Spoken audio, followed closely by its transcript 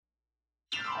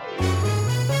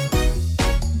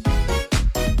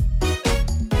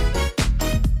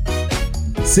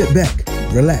Sit back,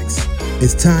 relax.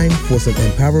 It's time for some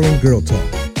empowering girl talk.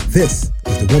 This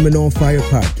is the Woman on Fire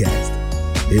podcast.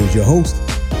 Here's your host,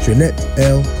 Trinette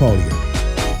L. Collier.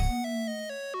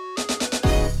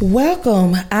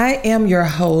 Welcome. I am your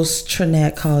host,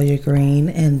 Trinette Collier Green,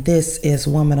 and this is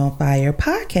Woman on Fire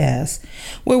podcast,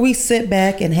 where we sit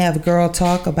back and have girl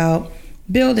talk about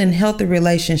building healthy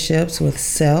relationships with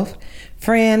self,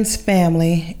 friends,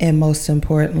 family, and most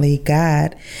importantly,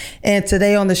 God. And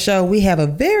today on the show, we have a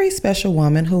very special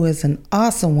woman who is an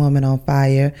awesome woman on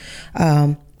fire.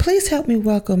 Please help me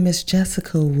welcome Miss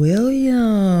Jessica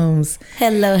Williams.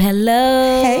 Hello,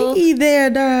 hello. Hey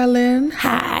there, darling.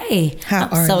 Hi. How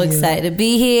are I'm so you? excited to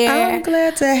be here. I'm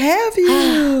glad to have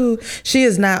you. She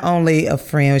is not only a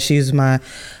friend, she's my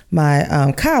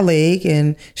colleague,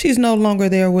 and she's no longer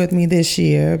there with me this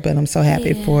year, but I'm so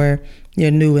happy for your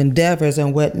new endeavors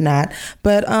and whatnot.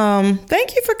 But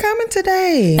thank you for coming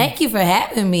today. Thank you for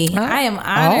having me. I am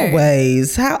honored.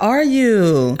 Always. How are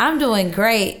you? I'm doing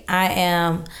great. I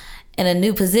am in a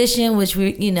new position, which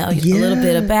we, a little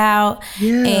bit about.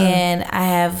 Yeah. And I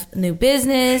have new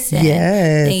business. And,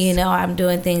 Yes. I'm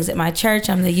doing things at my church.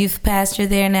 I'm the youth pastor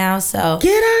there now. So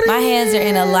Get out of my hands are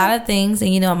in a here. lot of things.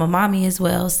 And, I'm a mommy as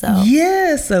well. So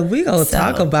Yeah, so we're going to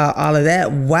talk about all of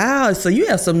that. Wow. So you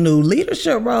have some new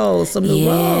leadership roles, some new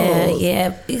roles.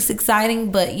 Yeah. It's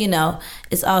exciting, but,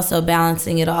 it's also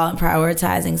balancing it all and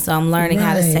prioritizing. So I'm learning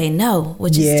how to Right. say no,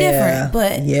 which is different,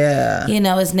 but,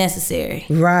 it's necessary.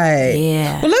 Right.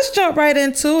 Yeah. Well, let's jump right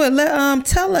into it.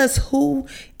 Tell us, who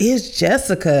is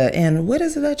Jessica and what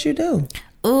is it that you do?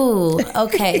 Ooh,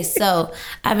 okay. So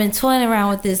I've been toying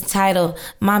around with this title,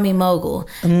 Mommy Mogul,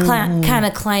 kind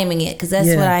of claiming it because that's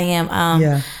what I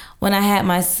am. When I had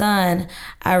my son,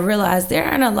 I realized there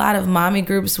aren't a lot of mommy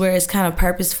groups where it's kind of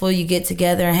purposeful. You get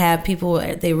together and have people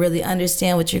where they really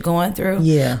understand what you're going through.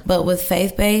 Yeah. But with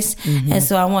faith-based. And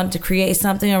so I wanted to create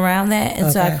something around that.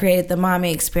 And so I created the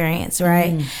Mommy Experience,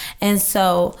 right? And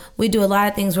so we do a lot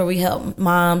of things where we help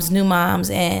moms, new moms,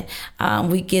 and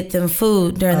we get them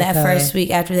food during that first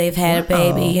week after they've had a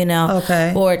baby,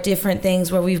 or different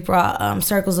things where we've brought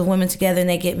circles of women together and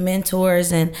they get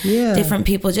mentors and different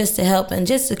people just to help and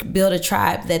just to build a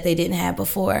tribe that they didn't have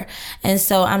before. And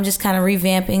so I'm just kind of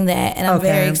revamping that, and I'm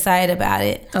very excited about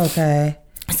it. Okay.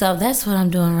 So that's what I'm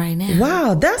doing right now.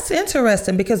 Wow, that's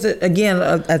interesting because, again,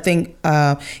 I think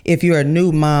if you're a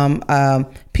new mom,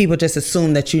 people just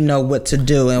assume that you know what to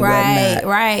do and whatnot.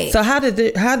 Right. So how did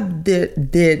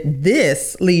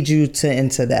this lead you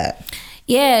into that?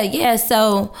 Yeah.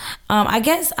 So I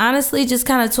guess honestly, just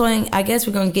kind of toying. I guess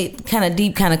we're gonna get kind of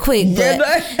deep, kind of quick. But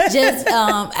just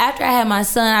after I had my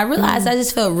son, I realized I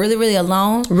just felt really, really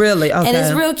alone. Really, okay. And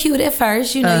it's real cute at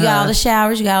first. You got all the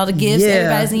showers, you got all the gifts.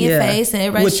 Everybody's in your face, and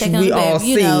everybody's checking on the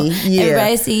baby.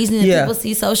 Everybody sees, and people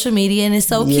see social media, and it's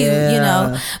so cute.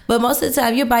 But most of the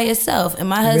time, you're by yourself. And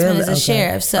my husband is a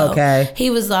sheriff, so he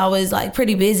was always like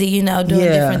pretty busy, doing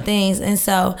different things. And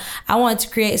so I wanted to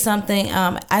create something.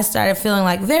 I started feeling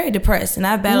like very depressed, and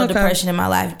I've battled depression in my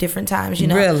life different times.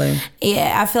 Really?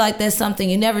 Yeah, I feel like that's something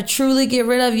you never truly get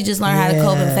rid of. You just learn how to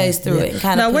cope and face through it and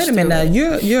kind of. Now wait a minute. Now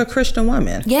you're a Christian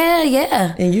woman.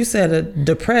 Yeah. And you said a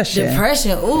depression.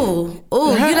 Ooh,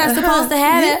 you're not supposed to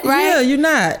have that, right? Yeah, you're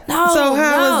not. No. So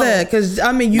how is that? Because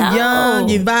you're young,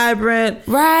 you're vibrant.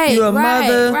 Right. You're a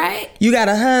mother. Right. You got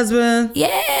a husband.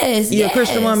 Yes. You're a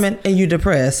Christian woman, and you're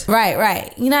depressed.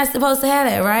 Right. You're not supposed to have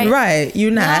that, right? Right. You're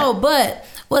not. No, but.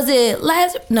 Was it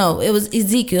Lazarus? No, it was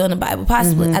Ezekiel in the Bible,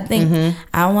 possibly. I think,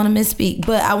 I don't want to misspeak,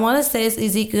 but I want to say it's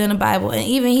Ezekiel in the Bible. And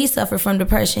even he suffered from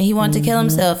depression. He wanted to kill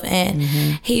himself, and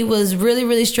he was really,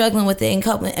 really struggling with it and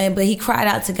coping. But he cried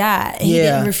out to God, and he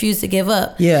didn't refuse to give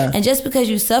up. Yeah. And just because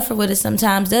you suffer with it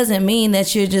sometimes doesn't mean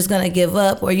that you're just going to give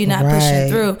up or you're not pushing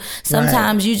through.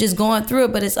 Sometimes you're just going through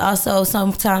it, but it's also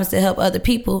sometimes to help other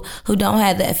people who don't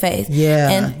have that faith.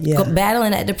 And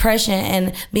battling that depression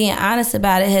and being honest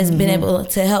about it has been able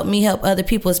to help me help other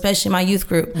people, especially my youth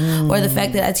group, or the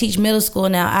fact that I teach middle school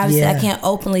now. Obviously, I can't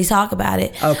openly talk about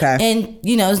it. And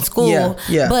school,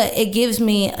 but it gives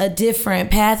me a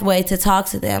different pathway to talk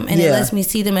to them, and it lets me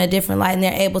see them in a different light, and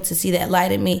they're able to see that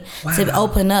light in me to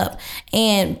open up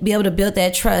and be able to build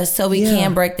that trust, so we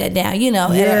can break that down, at an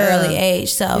early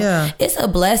age. So it's a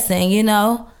blessing,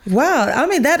 Wow. I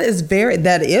mean, that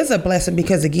is a blessing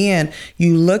because, again,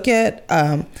 you look at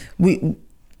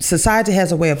society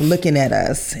has a way of looking at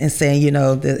us and saying,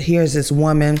 here's this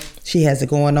woman, she has it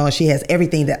going on, she has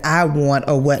everything that I want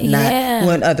or whatnot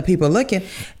when other people are looking,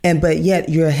 but yet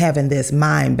you're having this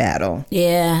mind battle.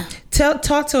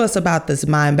 Talk to us about this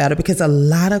mind battle, because a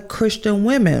lot of Christian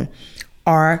women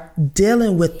are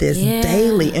dealing with this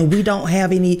daily, and we don't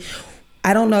have any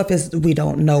I don't know if we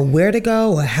don't know where to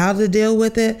go or how to deal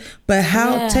with it, but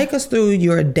take us through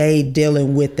your day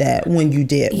dealing with that when you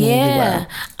did.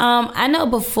 I know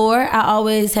before I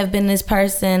always have been this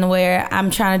person where I'm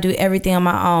trying to do everything on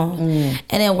my own. And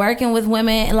then working with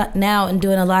women now and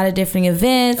doing a lot of different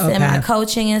events and my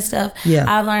coaching and stuff,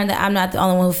 I've learned that I'm not the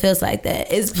only one who feels like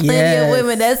that. It's plenty of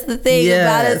women. That's the thing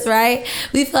about us, right?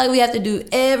 We feel like we have to do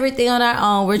everything on our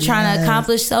own. We're trying to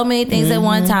accomplish so many things at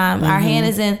one time. Our hand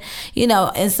is in,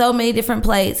 in so many different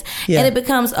plates, and it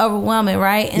becomes overwhelming,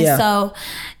 right? And so,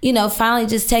 finally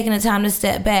just taking the time to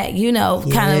step back, kind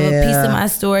of a piece of my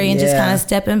story and just kind of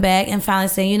stepping back and finally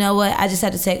saying, you know what, I just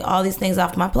had to take all these things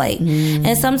off my plate.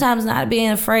 And sometimes not being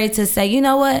afraid to say, you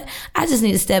know what, I just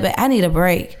need to step back. I need a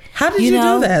break. How did you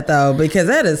do that though? Because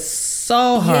that is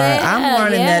so hard. I'm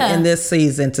learning that in this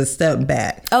season to step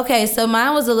back. Okay, so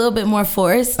mine was a little bit more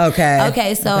forced.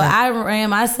 Okay, so I ran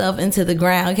myself into the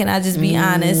ground. Can I just be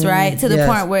honest, right? To the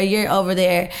point where you're over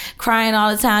there crying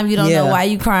all the time. You don't know why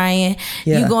you crying.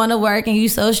 You going to work and you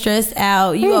so stressed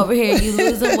out. You over here, you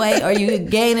losing weight or you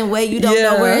gaining weight. You don't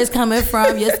know where it's coming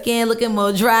from. Your skin looking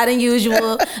more dry than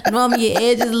usual. Normally your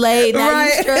edges laid. Now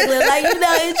you struggling. Like,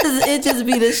 it just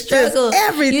be the struggle. Just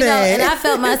everything. And I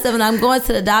felt myself, and I'm going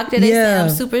to the doctor. They said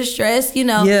I'm super stressed,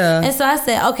 And so I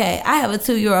said, okay, I have a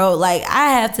 2-year-old. Like,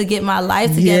 I have to get my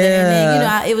life together. And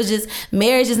then, it was just,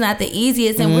 marriage is not the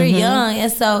easiest, and we're young.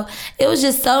 And so it was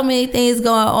just so many things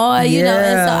going on,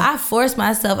 and so I forced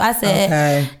myself. I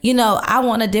said, I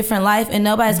want a different life, and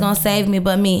nobody's going to save me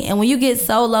but me. And when you get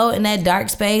so low in that dark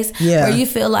space where you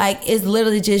feel like it's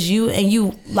literally just you, and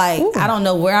you like, I don't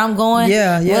know where I'm going,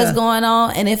 what's going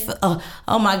on. And if,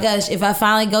 oh my gosh, if I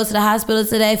finally go to the hospital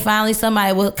today, finally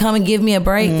somebody will come and give me a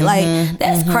break. Like,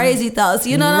 that's crazy thoughts.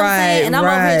 You know what I'm saying? And I'm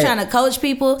over here trying to coach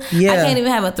people. I can't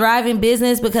even have a thriving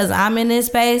business because I'm in this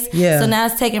space. So now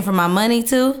it's taken from my money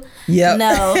too. No.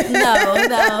 So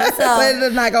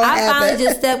it's not gonna happen. Finally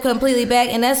just stepped completely back,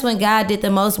 and that's when God did the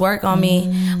most work on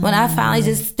me. When I finally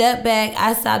just stepped back,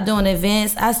 I stopped doing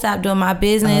events. I stopped doing my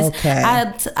business.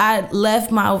 I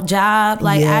left my job.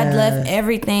 Like, I left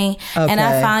everything. And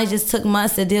I finally just took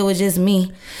months to deal with just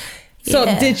me. So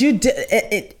did you,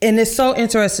 and it's so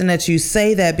interesting that you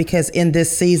say that, because in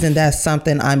this season, that's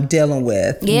something I'm dealing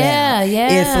with.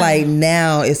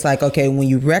 Now. It's like, okay, when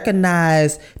you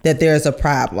recognize that there's a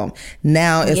problem,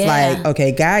 now it's like,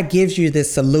 okay, God gives you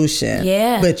this solution,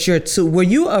 but were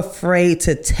you afraid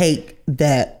to take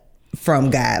that from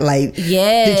God? Like,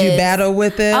 did you battle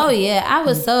with it? Oh yeah, I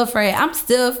was so afraid. I'm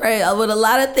still afraid with a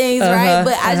lot of things, right?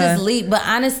 But I just leap. But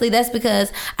honestly, that's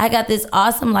because I got this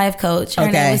awesome life coach.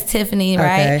 Her name was Tiffany,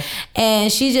 right?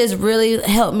 And she just really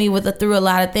helped me through a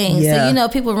lot of things. So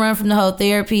people run from the whole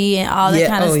therapy and all that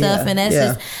kind of stuff, and that's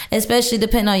just, especially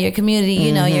depending on your community,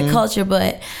 your culture.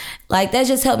 But like, that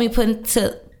just helped me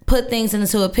put things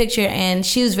into a picture, and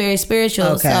she was very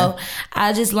spiritual. So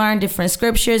I just learned different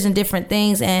scriptures and different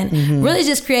things, and really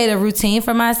just create a routine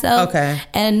for myself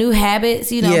and new habits,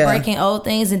 breaking old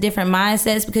things and different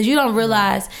mindsets, because you don't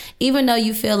realize, even though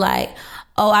you feel like,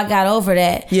 oh, I got over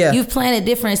that, you've planted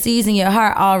different seeds in your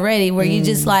heart already where you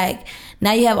just like,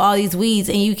 now you have all these weeds,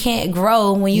 and you can't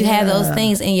grow when you have those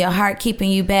things in your heart keeping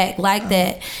you back like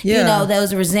that.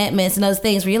 Those resentments and those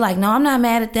things where you're like, no, I'm not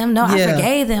mad at them. No, I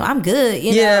forgave them. I'm good.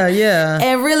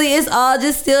 And really, it's all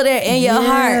just still there in your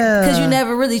heart because you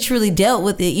never really truly dealt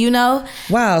with it.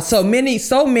 Wow. So many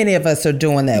of us are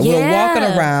doing that. We're walking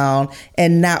around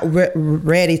and not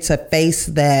ready to face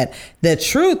the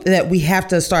truth that we have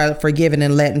to start forgiving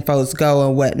and letting folks go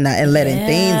and whatnot, and letting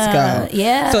things go.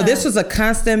 So this was a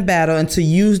constant battle until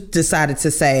you decided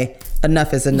to say,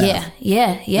 enough is enough.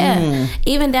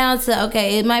 Even down to,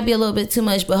 okay, it might be a little bit too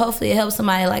much, but hopefully it helps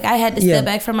somebody. Like, I had to step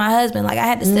back from my husband. Like, I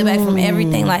had to step back from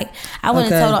everything. Like, I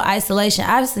went in total isolation.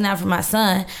 Obviously not from my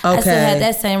son. I still had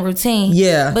that same routine.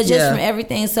 But just from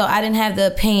everything. So I didn't have the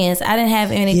opinions. I didn't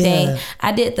have anything.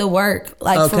 I did the work,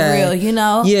 like, for real,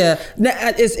 Now,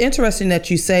 it's interesting that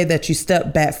you say that you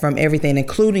stepped back from everything,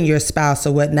 including your spouse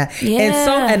or whatnot.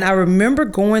 And I remember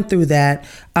going through that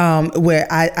where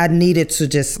I needed to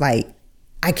just like,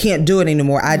 I can't do it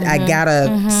anymore. I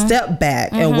gotta step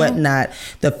back and whatnot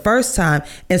the first time.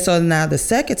 And so now the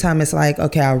second time it's like,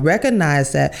 okay, I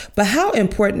recognize that. But how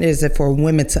important is it for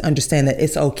women to understand that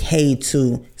it's okay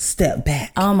to step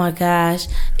back? Oh my gosh.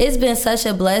 It's been such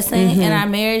a blessing in our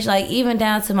marriage. Like, even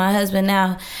down to my husband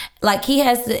now, like, he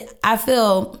has to, I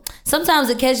feel sometimes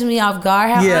it catches me off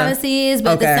guard how honest he is,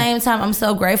 but at the same time, I'm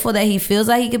so grateful that he feels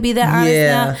like he could be that honest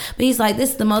now. But he's like,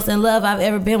 this is the most in love I've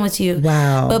ever been with you.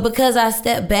 Wow. But because I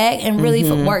stepped back and really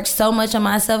worked so much on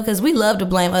myself, because we love to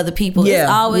blame other people. It's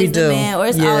always the man or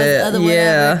it's always the other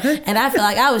whatever. And I feel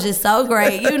like I was just so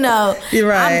great. You know, You're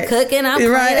right. I'm cooking, I'm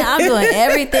cleaning, I'm doing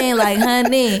everything like,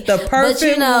 honey. The perfect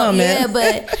woman. Yeah,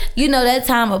 but you know, that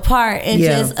time apart and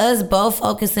just us both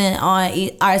focusing on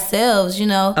ourselves, you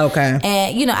know. Okay.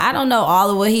 And, you know, I don't know all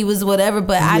of what he was whatever,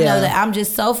 but I know that I'm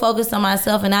just so focused on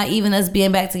myself, and not even us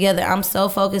being back together. I'm so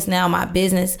focused now on my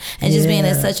business and just being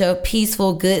in such a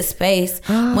peaceful, good space.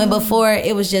 When before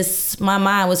it was just, my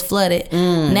mind was flooded.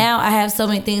 Now I have so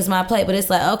many things on my plate, but it's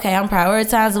like, okay, I'm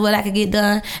prioritizing what I can get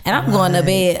done, and I'm going to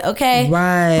bed, okay?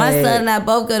 Right. My son and I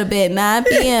both go to bed 9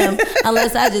 p.m.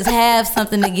 unless I just have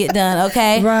something to get done,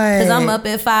 okay? Right. Because I'm up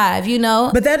at 5, you know?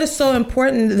 But that is so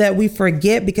important that we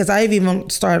forget, because I've even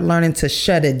started learning to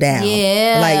shut it down.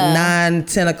 Yeah. Like 9,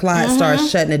 10 o'clock, start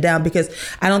shutting it down, because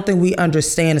I don't think we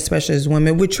understand, especially as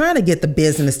women, we're trying to get the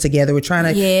business together. We're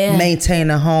trying to maintain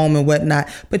a home and whatnot.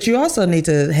 But you also need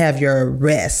to have your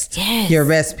rest. Yes. Your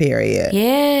rest period.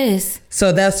 Yes.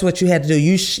 So that's what you had to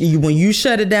do. When you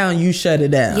shut it down, you shut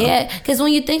it down. Yeah, because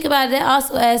when you think about it, that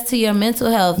also adds to your mental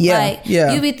health. Like,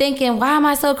 you be thinking, why am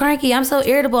I so cranky? I'm so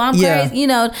irritable. I'm crazy. You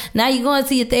know, now you're going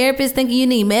to your therapist thinking you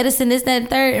need medicine, this, that, and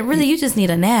third. And really, you just need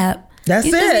a nap. That's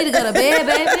you it. You just need to go to bed,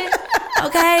 baby.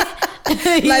 Okay?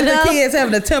 Like the kids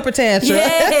having a temper tantrum.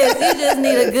 Yes, you just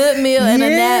need a good meal and a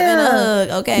nap and a hug,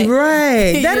 okay?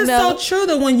 Right. That is so true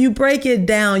that when you break it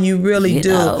down, you really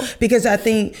do. Because I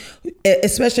think,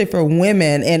 especially for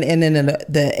women and in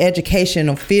the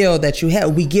educational field that you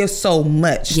have, we give so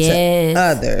much to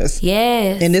others.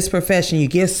 Yes. In this profession, you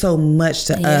give so much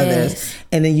to others.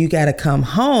 And then you got to come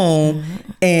home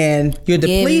and you're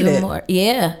depleted.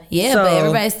 Yeah. So, but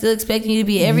everybody's still expecting you to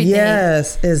be everything.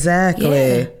 Yes, exactly.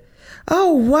 Yeah.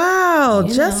 Oh, wow.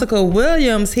 Jessica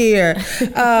Williams here.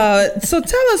 So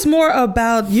tell us more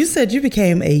about, you said you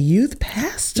became a youth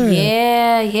pastor.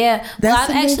 Yeah. Well, I've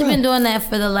actually been doing that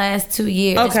for the last 2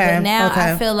 years. Okay. But now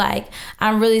I feel like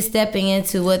I'm really stepping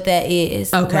into what that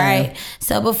is. Okay. Right?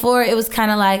 So before it was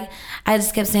kind of like, I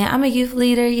just kept saying, I'm a youth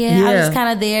leader. I was just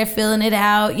kind of there filling it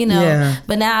out, you know. Yeah.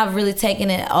 But now I've really taken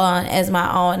it on as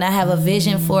my own. I have a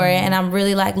vision for it, and I'm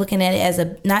really like looking at it as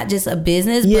not just a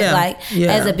business, but like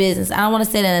as a business. I don't want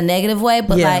to say it in a negative way,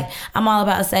 but like I'm all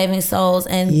about saving souls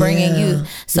and bringing youth.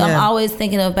 So I'm always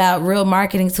thinking about real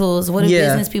marketing tools. What do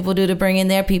business people do to bring in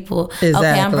their people? Exactly.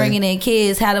 Okay, I'm bringing in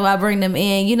kids. How do I bring them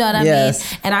in? You know what I mean?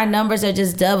 And our numbers are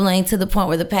just doubling to the point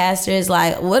where the pastor is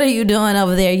like, what are you doing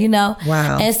over there? You know?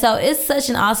 Wow. And so it's such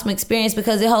an awesome experience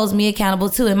because it holds me accountable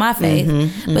too in my faith.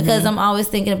 Because I'm always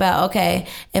thinking about, okay,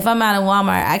 if I'm out in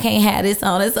Walmart, I can't have this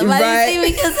on and somebody see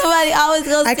me because somebody always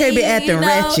goes, I can't be acting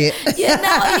ratchet. You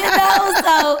know,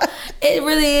 so it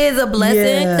really is a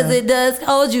blessing because it does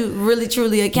hold you really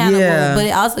truly accountable, but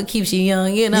it also keeps you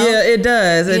young, you know? Yeah, it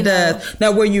does. It does.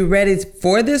 Now, were you ready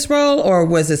for this role, or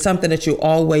was it something that you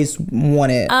always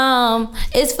wanted?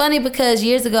 It's funny because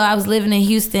years ago I was living in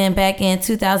Houston back in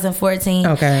 2014.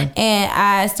 Okay. And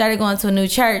I started going to a new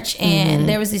church, and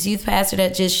there was this youth pastor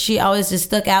that she always just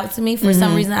stuck out to me for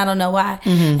some reason. I don't know why.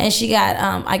 And she got,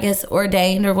 I guess,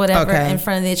 ordained or whatever in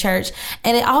front of the church.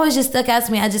 And it always just stuck out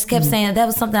to me. I just kept saying that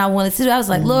was something I wanted to do. I was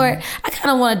like, Lord, I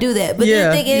kind of want to do that, but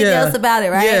didn't think anything else about it,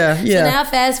 right? So now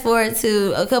fast forward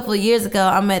to a couple of years ago,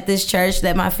 I'm at this church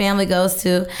that my family goes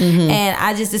to, and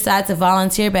I just decided to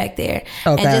volunteer back there.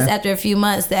 And just after a few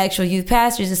months, the actual youth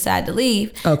pastors decided to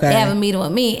leave. They have a meeting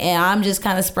with me, and I'm just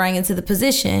kind of sprang into the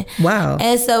position. Wow.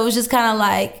 And so it was just kind of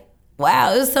like,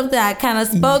 wow, it was something I kind of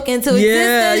spoke into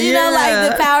existence. You know, like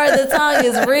the power of the tongue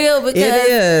is real because it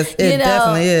is. It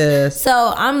definitely is.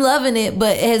 So I'm loving it,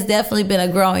 but it has definitely been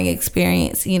a growing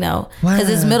experience, you know, because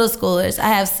it's middle schoolers. I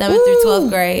have 7th through 12th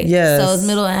grade. So it's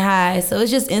middle and high. So it's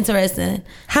just interesting.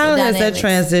 How has that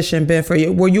transition been for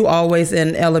you? Were you always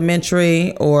in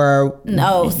elementary or?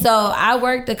 No. So I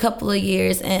worked a couple of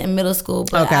years in middle school,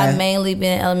 but I've mainly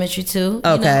been in elementary too.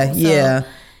 Okay. You know?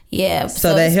 Yeah.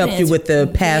 So that helped you with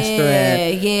the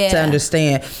pastorate to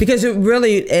understand, because it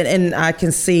really, and I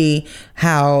can see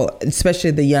how,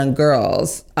 especially the young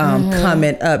girls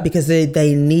coming up, because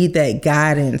they need that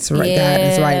guidance right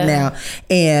now.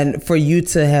 And for you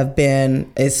to have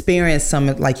been experienced some,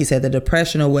 like you said, the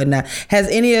depression or whatnot, has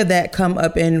any of that come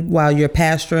up while you're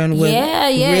pastoring with? Yeah.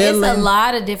 Really? It's a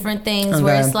lot of different things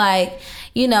where it's like,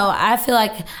 you know, I feel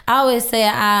like I always say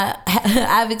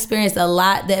I've experienced a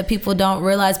lot that people don't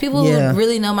realize. People who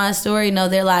really know my story know,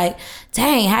 they're like,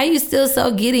 dang, how you still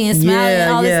so giddy and smiling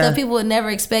and all this stuff. People would never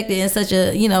expect it in such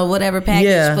a, you know, whatever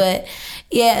package. But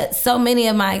so many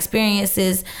of my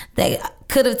experiences that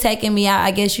could have taken me out,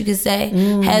 I guess you could say,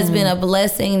 has been a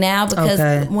blessing now,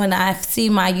 because when I see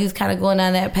my youth kind of going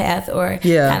down that path or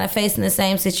kind of facing the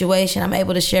same situation, I'm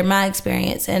able to share my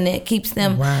experience, and it keeps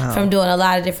them from doing a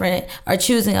lot of different, or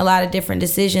choosing a lot of different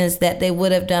decisions that they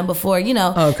would have done before, you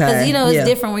know, because, you know, it's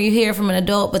different when you hear from an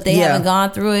adult, but they haven't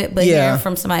gone through it, but hearing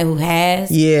from somebody who has,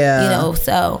 you know,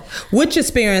 so. Which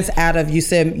experience out of, you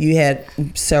said you had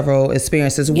several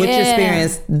experiences, which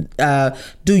experience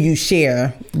do you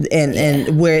share, and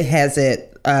where has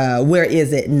it, where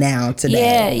is it now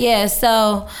today?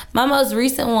 So my most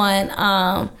recent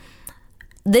one,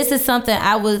 this is something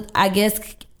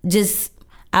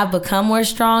I've become more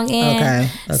strong in.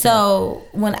 So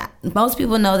most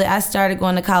people know that I started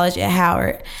going to college at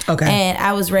Howard, and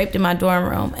I was raped in my dorm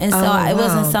room, and so it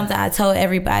wasn't something I told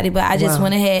everybody, but I just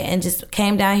went ahead and just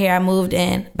came down here. I moved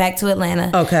in back to Atlanta,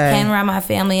 came around my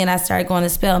family, and I started going to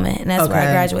Spelman, and that's where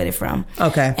I graduated from.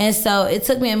 And so it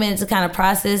took me a minute to kind of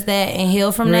process that and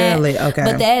heal from that.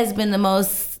 But that has been the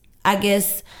most, I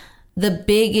guess, the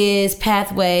biggest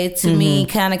pathway to me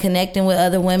kind of connecting with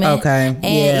other women, and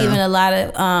even a lot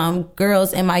of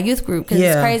girls in my youth group, because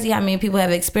it's crazy how many people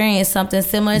have experienced something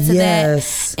similar to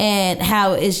that, and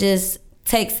how it just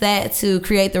takes that to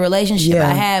create the relationship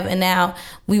I have, and now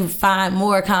we find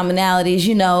more commonalities,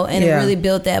 you know, and it really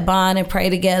built that bond and pray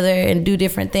together and do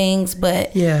different things.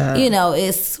 But you know,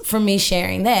 it's for me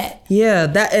sharing that.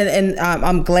 That and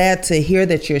I'm glad to hear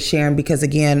that you're sharing, because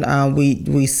again,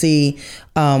 we see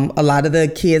a lot of the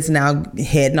kids now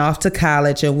heading off to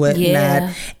college and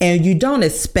whatnot, and you don't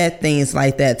expect things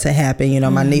like that to happen. You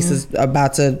know, my niece is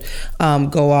about to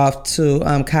go off to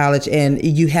college, and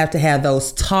you have to have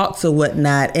those talks or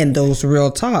whatnot, and those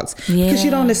real talks, because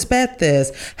you don't expect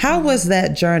this. How was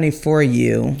that journey for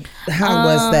you? How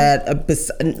was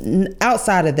that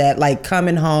outside of that, like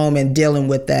coming home and dealing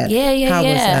with that? How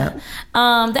was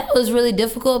that? That was really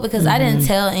difficult, because I didn't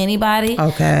tell anybody.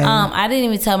 I didn't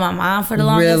even tell my mom for the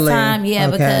longest time.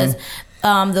 Because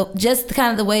just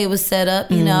kind of the way it was set up,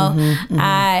 you know,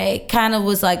 I kind of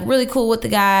was like really cool with the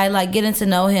guy, like getting to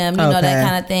know him, you know, that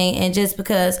kind of thing. And just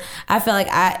because I felt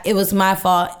like it was my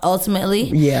fault ultimately,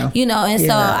 you know, and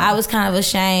so I was kind of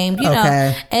ashamed, you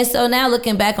know. And so now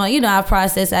looking back on, you know, I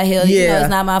processed, I healed, you know, it's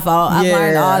not my fault. I've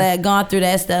learned all that, gone through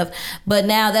that stuff. But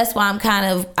now that's why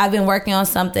I've been working on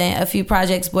a few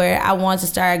projects where I want to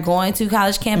start going to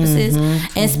college campuses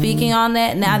and speaking on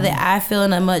that now that I feel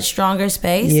in a much stronger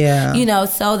space, you know,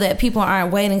 so that people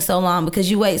aren't waiting so long, because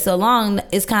you wait so long,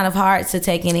 it's kind of hard to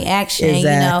take any action, you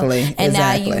know, and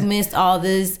now you've missed all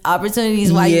these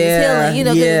opportunities while you was healing, you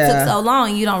know, because it took so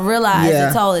long, you don't realize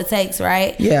the toll it takes,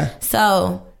 right?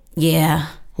 So,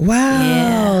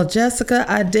 Wow, Jessica,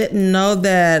 I didn't know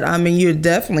that. I mean, you're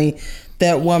definitely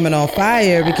that woman on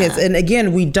fire, because, and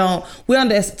again, we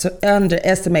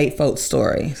underestimate folks'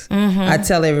 stories. I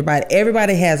tell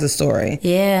everybody has a story,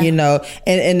 you know,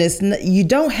 and it's, you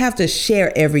don't have to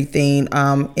share everything,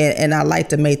 and I like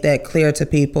to make that clear to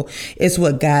people. It's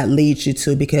what God leads you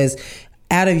to, because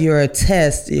out of your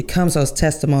test, it comes those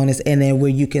testimonies, and then where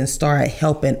you can start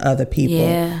helping other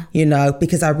people, you know,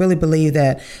 because I really believe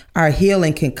that our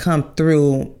healing can come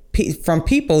through from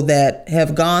people that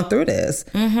have gone through this,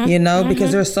 you know,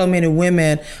 because there's so many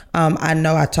women. I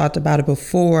know I talked about it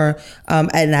before,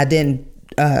 and I didn't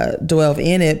dwell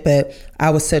in it, but I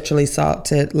was sexually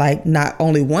assaulted, like not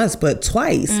only once, but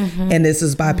twice. And this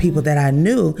is by people that I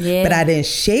knew, but I didn't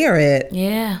share it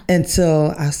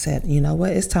until I said, you know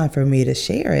what, it's time for me to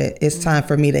share it. It's time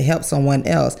for me to help someone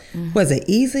else. Was it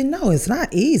easy? No, it's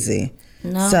not easy.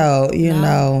 So, you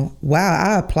know, wow,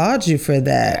 I applaud you for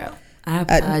that. Girl, I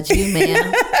applaud you,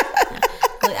 ma'am.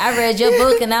 Look, I read your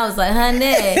book and I was like,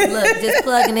 honey, look, just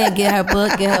plugging in, get her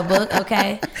book,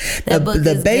 okay? That book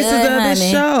the is basis good, of honey.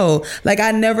 the show. Like,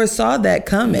 I never saw that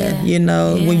coming, you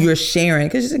know, when you're sharing.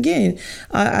 Because again,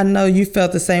 I know you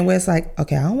felt the same way. It's like,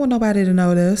 okay, I don't want nobody to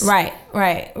know this. Right.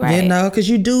 You know, because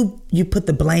you put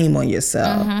the blame on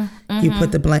yourself. You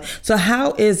put the blame. So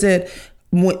how is it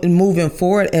moving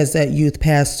forward as that youth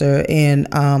pastor and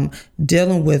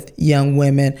dealing with young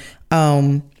women?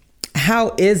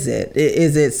 How is it?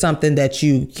 Is it something that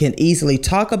you can easily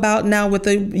talk about now with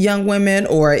the young women,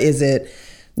 or is it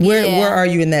where are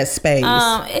you in that space?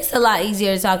 It's a lot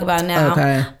easier to talk about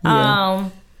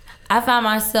now. I find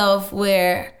myself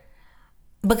where,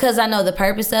 because I know the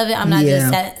purpose of it, I'm not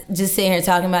just sitting here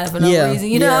talking about it for no reason.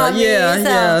 You know what I mean?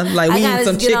 So like we eat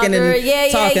some chicken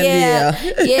and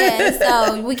talking.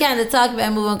 So we kind of talk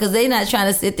about moving, because they're not trying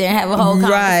to sit there and have a whole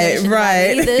conversation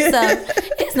right. either. So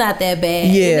it's not that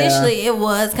bad. Yeah. Initially, it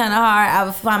was kind of hard. I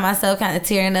would find myself kind of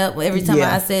tearing up every time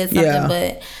I said something,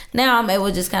 but now I'm able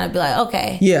to just kind of be like,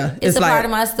 okay, it's a part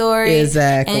of my story.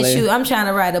 Exactly. And shoot, I'm trying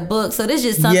to write a book, so this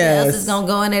is just something else that's gonna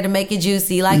go in there to make it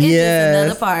juicy. Like, it's just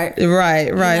another part.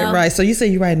 Right. So you say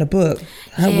you're writing a book.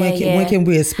 When can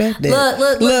we expect that?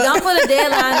 Look, don't put a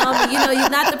deadline on me. You're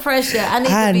not the pressure. I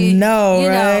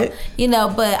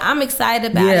know, but I'm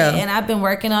excited about it, and I've been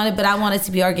working on it, but I want it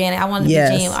to be organic. I want it to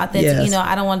be genuine, authentic.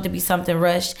 I don't want it to be something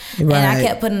rushed. And I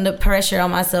kept putting the pressure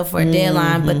on myself for a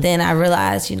deadline, but then I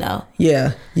realized,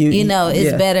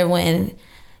 it's better when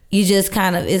you just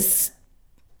kind of, it's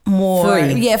more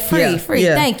free.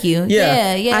 Thank you.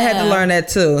 I had to learn that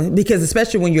too, because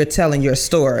especially when you're telling your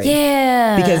story,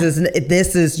 because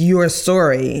this is your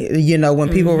story. When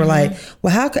people were like,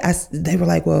 well, they were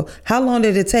like, well, how long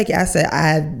did it take you? I said,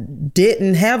 I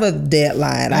didn't have a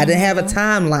deadline. I didn't have a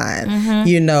timeline.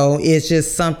 It's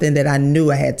just something that I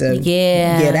knew I had to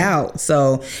get out.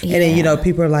 So and then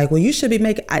people are like, well, you should be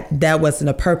making that wasn't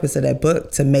the purpose of that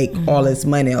book, to make all this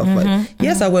money off it.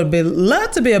 Yes, I would have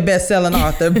loved to be a best-selling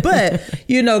author, but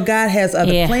God has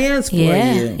other plans for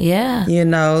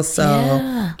you.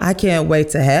 So I can't wait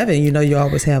to have it. You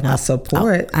always have my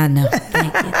support. I know.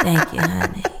 Thank you,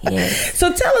 honey. Yes.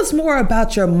 So tell us more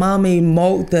about your mommy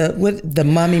the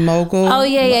Mommy Mogul. Oh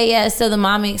yeah. So the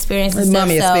mommy experience.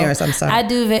 I'm sorry. I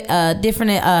do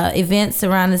different events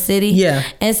around the city. Yeah.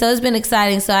 And so it's been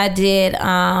exciting. So I did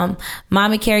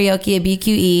mommy karaoke at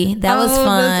BQE. That was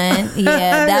fun.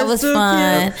 That was so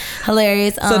fun. Cute.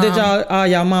 Hilarious. So did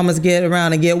y'all mamas get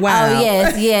around and get wild? Oh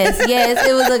yes.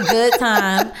 It was a good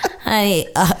time. Honey,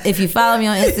 if you follow me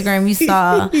on Instagram, you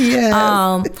saw.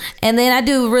 Yes. And then I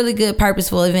do really good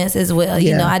purposeful events as well.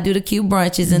 I do the cute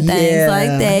brunches and things like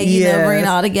that. Bring it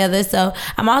all together. So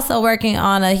I'm also working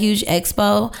on a huge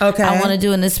expo. Okay. I want to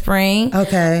do in the spring.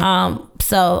 Okay.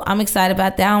 So I'm excited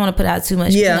about that. I don't want to put out too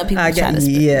much. People try to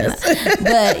spend. Yes.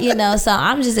 But so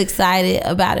I'm just excited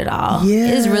about it all.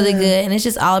 Yeah. It's really good, and it's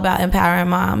just all about empowering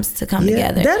moms to come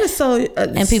together. That is so.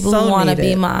 And people who want to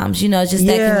be moms. Just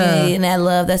that community and that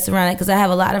love that's surrounded. Because I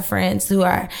have a lot of friends who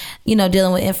are,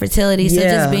 dealing with infertility. So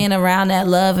just being around that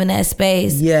love and that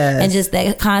space, and just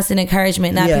that constant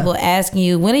encouragement. Not people asking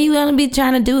you, when are you going to be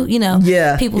trying to do?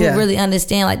 People who really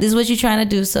understand, like, this is what you're trying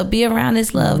to do. So be around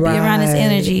this love, be around this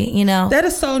energy. That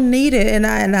is so needed, and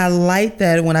I like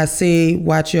that when I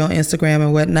watch you on Instagram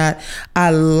and whatnot.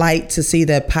 I like to see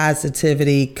that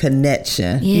positivity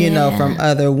connection, from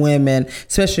other women,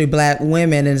 especially Black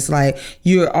women, and it's like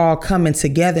you're all coming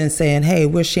together and saying, "Hey,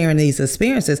 we're sharing these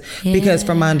experiences." Because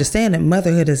from my understanding,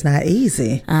 motherhood is not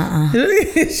easy.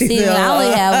 See, I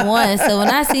only have one, so when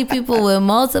I see people with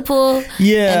multiple, and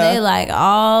they like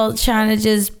all trying to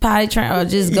just potty train or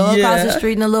just go across the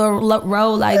street in a little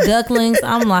row like ducklings,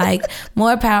 I'm like,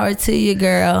 more power to you,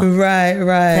 girl.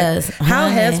 Right. How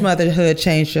has motherhood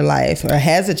changed your life, or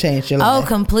has it changed your life? Oh,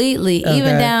 completely. Okay.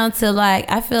 Even down to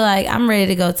I feel like I'm ready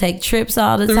to go take trips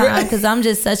all the time, because I'm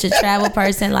just such a travel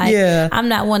person. Like, I'm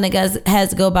not one that has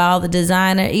to go buy all the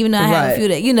designer, even though I have a few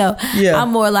that, I'm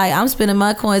more like, I'm spending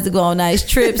my coins to go on nice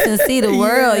trips and see the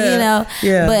world,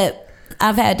 But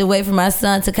I've had to wait for my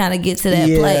son to kind of get to that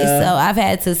place. So I've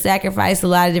had to sacrifice a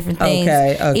lot of different things,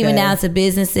 even down to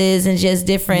businesses and just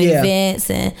different events.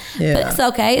 But it's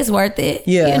okay. It's worth it.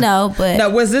 But now,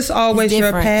 was this always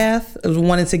your path?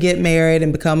 Wanting to get married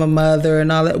and become a mother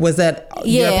and all that? Was that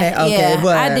your path? Okay,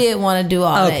 I did want to do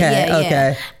all that.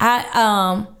 Okay.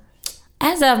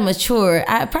 As I've matured,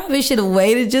 I probably should have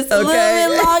waited just a little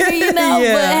bit longer,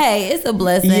 But hey, it's a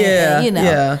blessing,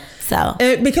 So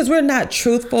because we're not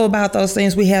truthful about those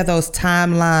things, we have those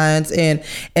timelines, and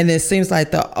it seems like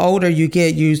the older you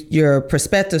get, your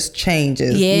perspective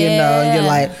changes. You're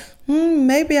like,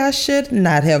 maybe I should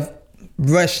not have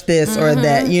rushed this or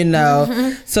that.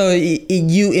 So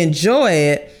you enjoy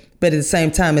it, but at the same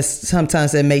time,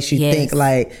 sometimes it makes you think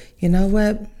like, you know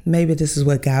what? Maybe this is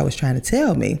what God was trying to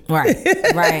tell me. Right,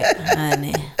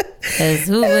 honey.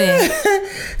 Who wins?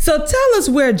 So tell us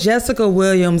where Jessica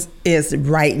Williams is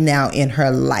right now in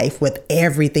her life with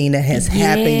everything that has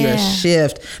happened, your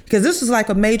shift, because this was like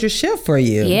a major shift for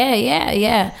you.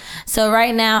 Yeah. So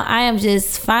right now I am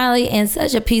just finally in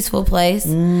such a peaceful place.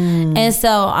 And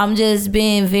so I'm just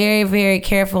being very, very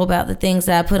careful about the things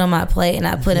that I put on my plate and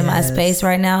I put in my space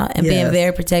right now, and being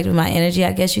very protective of my energy,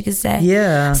 I guess you could say.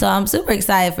 So I'm super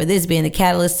excited for this being the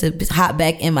catalyst to hop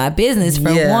back in my business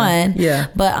for one.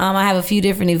 But I have a few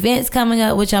different events coming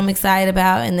up, which I'm excited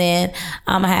about. And then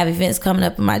I have events coming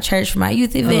up in my church for my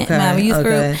youth event, my youth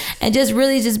group. And just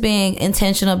really just being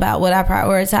intentional about what I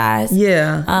prioritize.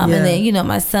 Yeah. And then, you know,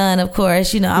 my son, of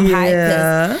course, you know, I'm hyped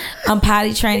because I'm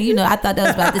potty training. You know, I thought that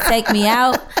was about to take me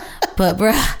out. But,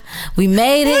 bruh, we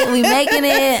made it. We making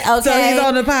it. Okay. So he's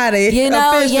on the potty. You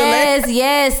know, officially.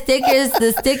 yes. Stickers.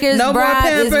 The stickers no bribe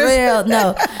is real.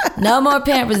 No more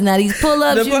Pampers. Now these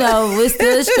pull-ups, you know, we're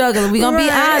still struggling. We're gonna be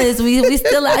honest. We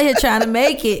still out here trying to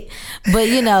make it. But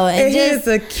you know, and just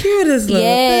the cutest little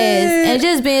thing. And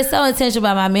just being so intentional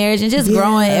about my marriage and just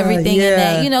growing everything in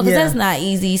that, you know, because that's not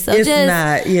easy. So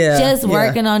just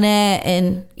working on that,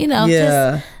 and you know,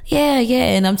 just.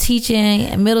 And I'm teaching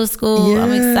in middle school.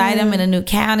 I'm excited. I'm in a new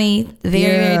county,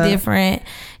 very different.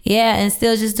 And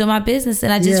still just doing my business.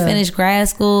 And I just finished grad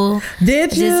school.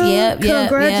 Did you?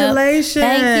 Congratulations.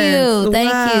 Thank you.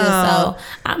 So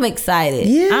I'm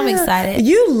excited. I'm excited.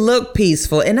 You look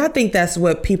peaceful. And I think that's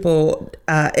what people,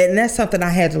 and that's something I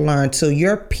had to learn too.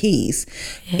 Your peace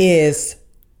is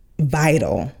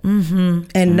vital.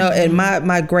 And and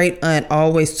my great aunt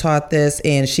always taught this,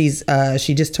 and she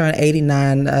just turned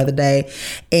 89 the other day,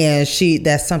 and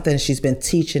that's something she's been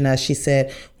teaching us. She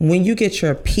said, when you get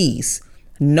your peace,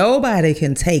 nobody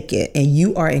can take it, and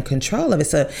you are in control of it.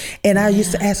 So, and I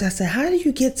used to ask her, I said, how do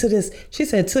you get to this? She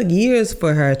said it took years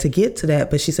for her to get to that,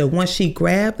 but she said once she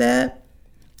grabbed that,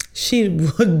 she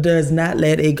does not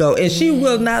let it go, and she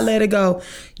will not let it go.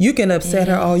 You can upset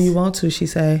her all you want to, she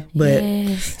say, but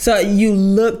so you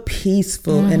look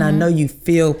peaceful, and I know you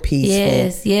feel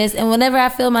peaceful. Yes. And whenever I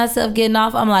feel myself getting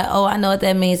off, I'm like, oh, I know what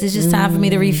that means. It's just time for me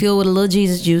to refuel with a little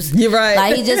Jesus juice. You're right.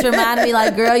 Like he just reminded me,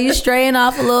 like, girl, you straying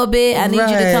off a little bit. I need you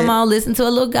to come on, listen to a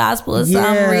little gospel or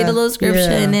something, read a little scripture,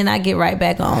 and then I get right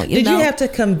back on. Did you have to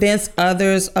convince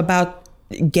others about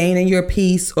gaining your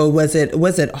peace, or was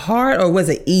it hard, or was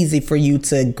it easy for you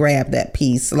to grab that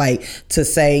peace, like to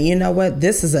say, you know what,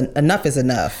 this is enough is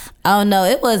enough? Oh no,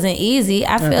 it wasn't easy.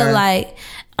 I feel like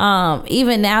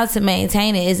even now to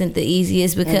maintain it isn't the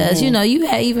easiest, because you know,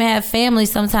 you even have family,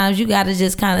 sometimes you got to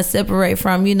just kind of separate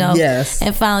from, you know,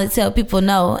 and finally tell people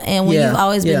no. And when you've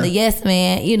always been the yes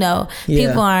man, you know,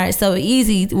 people aren't so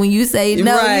easy when you say no.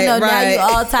 You know, now you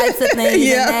all types of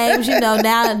things and names, you know,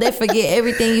 now they forget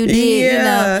everything you did, you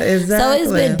know. Exactly. So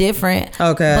it's been different.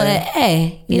 Okay. But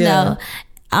hey, you know,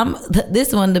 this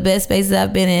is one of the best spaces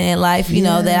I've been in life, you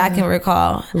know, that I can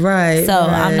recall. Right. So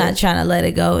I'm not trying to let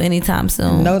it go anytime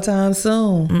soon. No time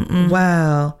soon.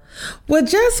 Wow. Well,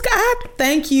 Jessica, I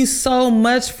thank you so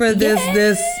much for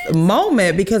this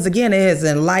moment, because again, it has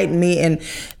enlightened me, and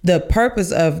the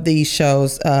purpose of these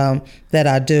shows that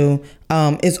I do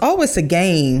is always to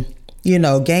gain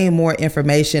more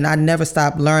information. I never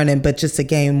stop learning, but just to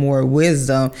gain more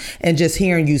wisdom, and just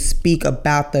hearing you speak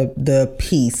about the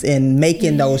peace and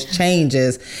making those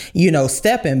changes, you know,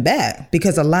 stepping back,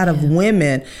 because a lot of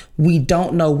women, we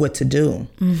don't know what to do.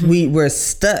 We're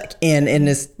stuck in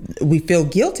this. We feel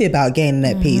guilty about gaining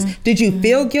that peace. Did you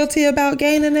feel guilty about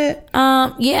gaining it?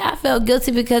 I felt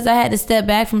guilty because I had to step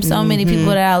back from so many people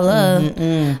that I love,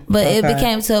 but it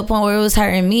became to a point where it was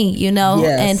hurting me, you know,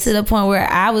 and to the point where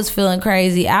I was feeling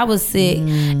crazy, I was sick,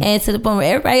 and to the point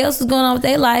where everybody else was going on with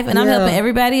their life, and I'm helping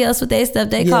everybody else with their stuff.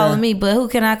 They calling me, but who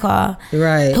can I call?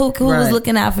 Right. Who was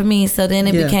looking out for me? So then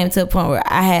it became to a point where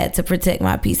I had to protect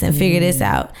my peace and figure this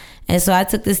out. And so I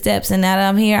took the steps, and now that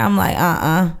I'm here, I'm like,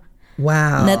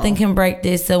 wow, nothing can break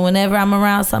this. So whenever I'm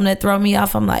around something that throw me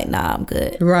off, I'm like, nah, I'm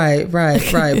good. Right.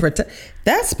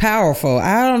 That's powerful.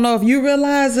 I don't know if you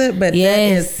realize it, but that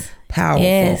is powerful.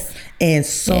 And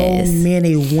so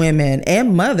many women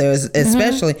and mothers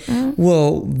especially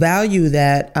will value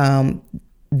that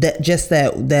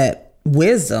that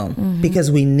wisdom, because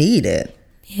we need it.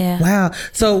 Wow.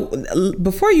 So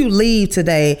before you leave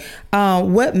today,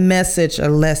 what message or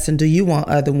lesson do you want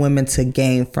other women to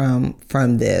gain from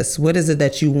this? What is it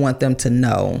that you want them to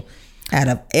know out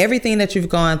of everything that you've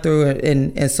gone through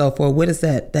and so forth? What is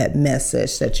that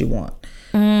message that you want?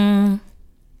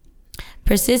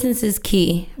 Persistence is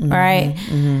key, right?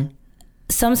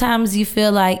 Sometimes you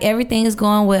feel like everything is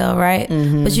going well, right?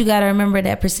 But you got to remember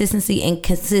that persistency and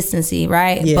consistency,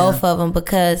 right? Both of them,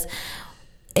 because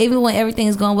even when everything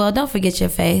is going well, don't forget your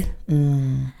faith.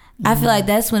 I feel like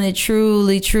that's when it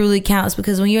truly, truly counts,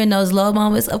 because when you're in those low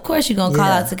moments, of course you're going to call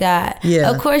out to God. Yeah.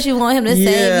 Of course you want him to save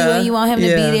you, and you want him to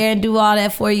be there and do all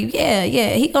that for you. Yeah,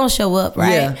 he going to show up,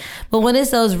 right? Yeah. But when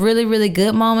it's those really, really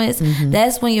good moments,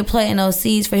 that's when you're planting those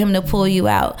seeds for him to pull you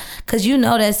out. Because you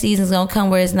know that season's going to come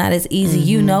where it's not as easy.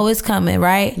 You know it's coming,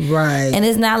 right? Right. And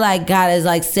it's not like God is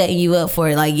like setting you up for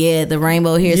it. Like, the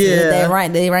rainbow here, so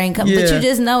the rain comes. But you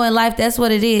just know in life that's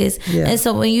what it is. Yeah. And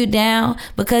so when you down,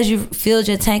 because you filled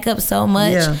your tank up so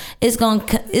much, it's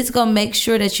gonna make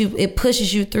sure that it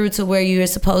pushes you through to where you're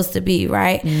supposed to be,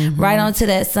 right? Right onto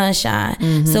that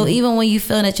sunshine. So even when you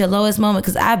feeling at your lowest moment,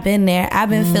 because I've been there, I've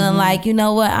been feeling like, you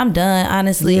know what, I'm done,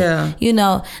 honestly. You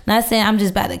know, not saying I'm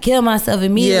just about to kill myself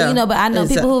immediately, you know, but I know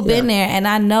people who've been there, and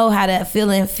I know how that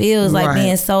feeling feels, like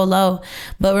being so low.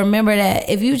 But remember that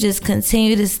if you just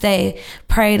continue to stay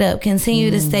prayed up, continue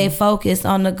to stay focused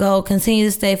on the goal, continue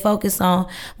to stay focused on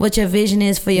what your vision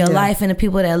is for your life and the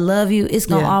people that love you, it's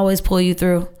gonna always pull you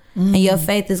through. And your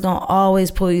faith is gonna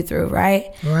always pull you through, right?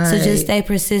 So just stay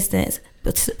persistent.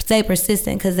 Stay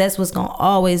persistent, because that's what's gonna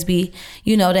always be,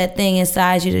 you know, that thing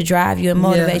inside you to drive you and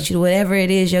motivate you to whatever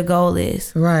it is your goal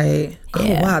is. Right.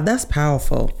 Oh wow, that's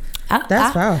powerful.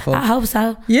 That's powerful. I hope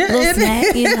so. Yeah,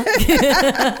 snack, you know?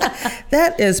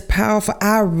 That is powerful.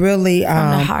 I really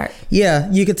from the heart. Yeah,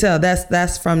 you could tell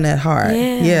that's from that heart.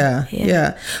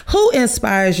 Yeah. Who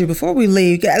inspires you? Before we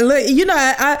leave, you know,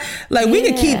 I like we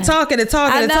could keep talking and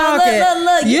talking and talking.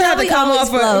 Look, you have to come off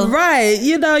right.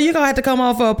 You know, you're gonna have to come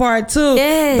off for a part 2.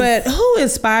 Yes. But who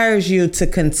inspires you to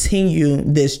continue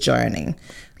this journey?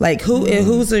 Like who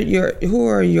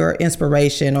are your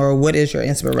inspiration, or what is your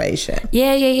inspiration?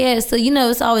 Yeah. So, you know,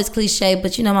 it's always cliche,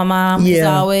 but you know, my mom is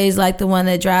always like the one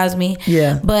that drives me.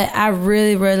 Yeah. But I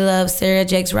really, really love Sarah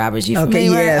Jakes Roberts. You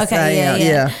familiar? Yes, okay,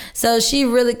 yeah. So she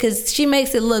really, because she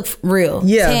makes it look real,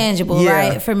 tangible,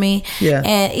 right, for me. Yeah.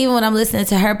 And even when I'm listening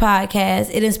to her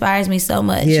podcast, it inspires me so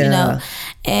much, you know.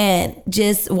 And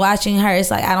just watching her,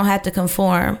 it's like I don't have to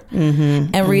conform,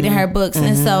 and reading her books.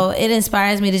 And so it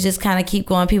inspires me to just kind of keep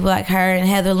going. People like her and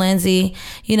Heather Lindsay,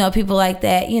 you know, people like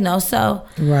that, you know. So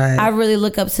I really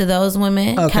look up to those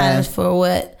women kind of for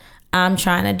what I'm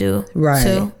trying to do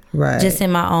too. Right. Just in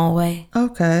my own way.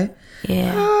 Okay.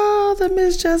 Yeah. Oh, the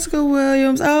Miss Jessica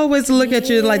Williams. I always look at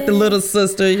you like the little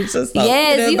sister. You just you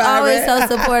always so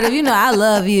supportive. You know, I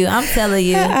love you. I'm telling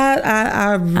you.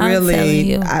 I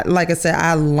really, like I said,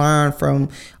 I learn from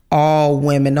all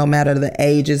women, no matter the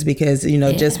ages, because, you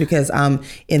know, just because I'm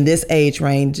in this age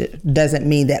range doesn't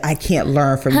mean that I can't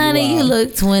learn from honey, you. Honey, you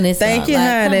look 20. Thank you,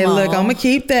 honey. Look, I'm going to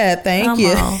keep that. Thank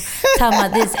you. Talking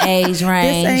about this age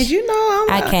range. This age, you know,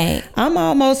 I can't. I'm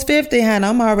almost 50, honey.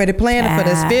 I'm already planning for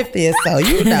this 50th, so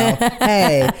you know.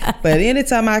 Hey, but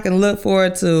anytime I can look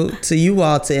forward to you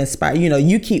all to inspire, you know,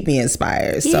 you keep me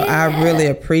inspired. So I really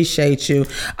appreciate you.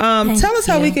 Tell us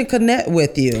how we can connect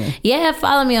with you. Yeah,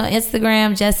 follow me on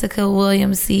Instagram, Jessica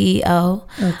Williams CEO.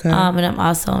 Okay. And I'm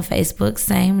also on Facebook,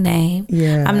 same name.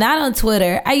 Yeah. I'm not on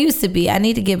Twitter. I used to be. I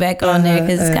need to get back on there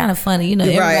because it's kind of funny. You know,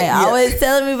 everybody always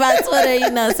telling me about Twitter,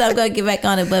 you know, so I'm going to get back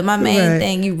on it. But my main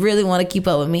thing, you really want to keep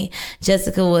up with me,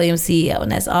 Jessica Williams CEO.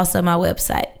 And that's also my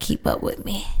website, Keep Up With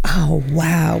Me. Oh,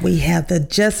 wow. We have the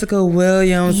Jessica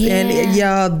Williams and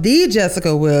y'all, the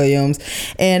Jessica Williams.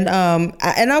 And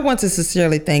I want to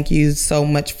sincerely thank you so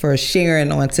much for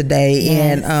sharing on today.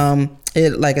 Yes. And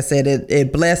it, like I said,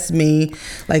 it blessed me,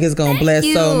 like it's going to bless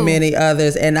so many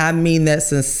others. And I mean that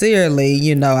sincerely.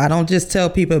 You know, I don't just tell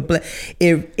people,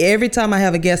 every time I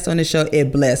have a guest on the show,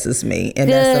 it blesses me.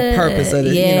 And that's the purpose of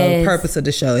the, you know, the purpose of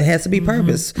the show. It has to be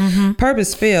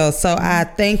purpose-filled. So I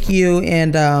thank you.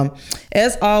 And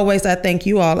as always, I thank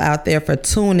you all out there for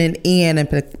tuning in, and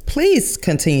please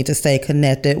continue to stay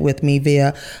connected with me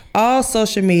via all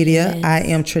social media. Yes. I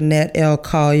am Trinette L.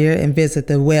 Collier, and visit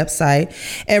the website.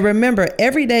 And remember,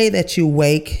 every day that you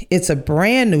wake, it's a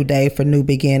brand new day for new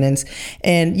beginnings.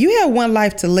 And you have one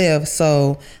life to live.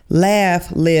 So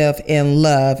laugh, live, and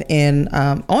love, and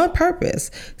on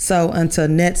purpose. So until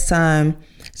next time,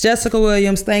 Jessica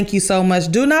Williams, thank you so much.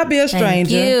 Do not be a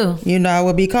stranger. Thank you. You know, I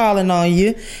will be calling on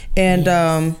you.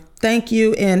 And thank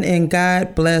you, and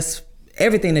God bless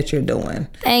everything that you're doing.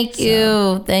 Thank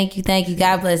you. Thank you.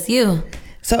 God bless you.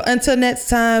 So until next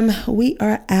time, we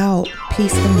are out.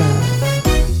 Peace and love.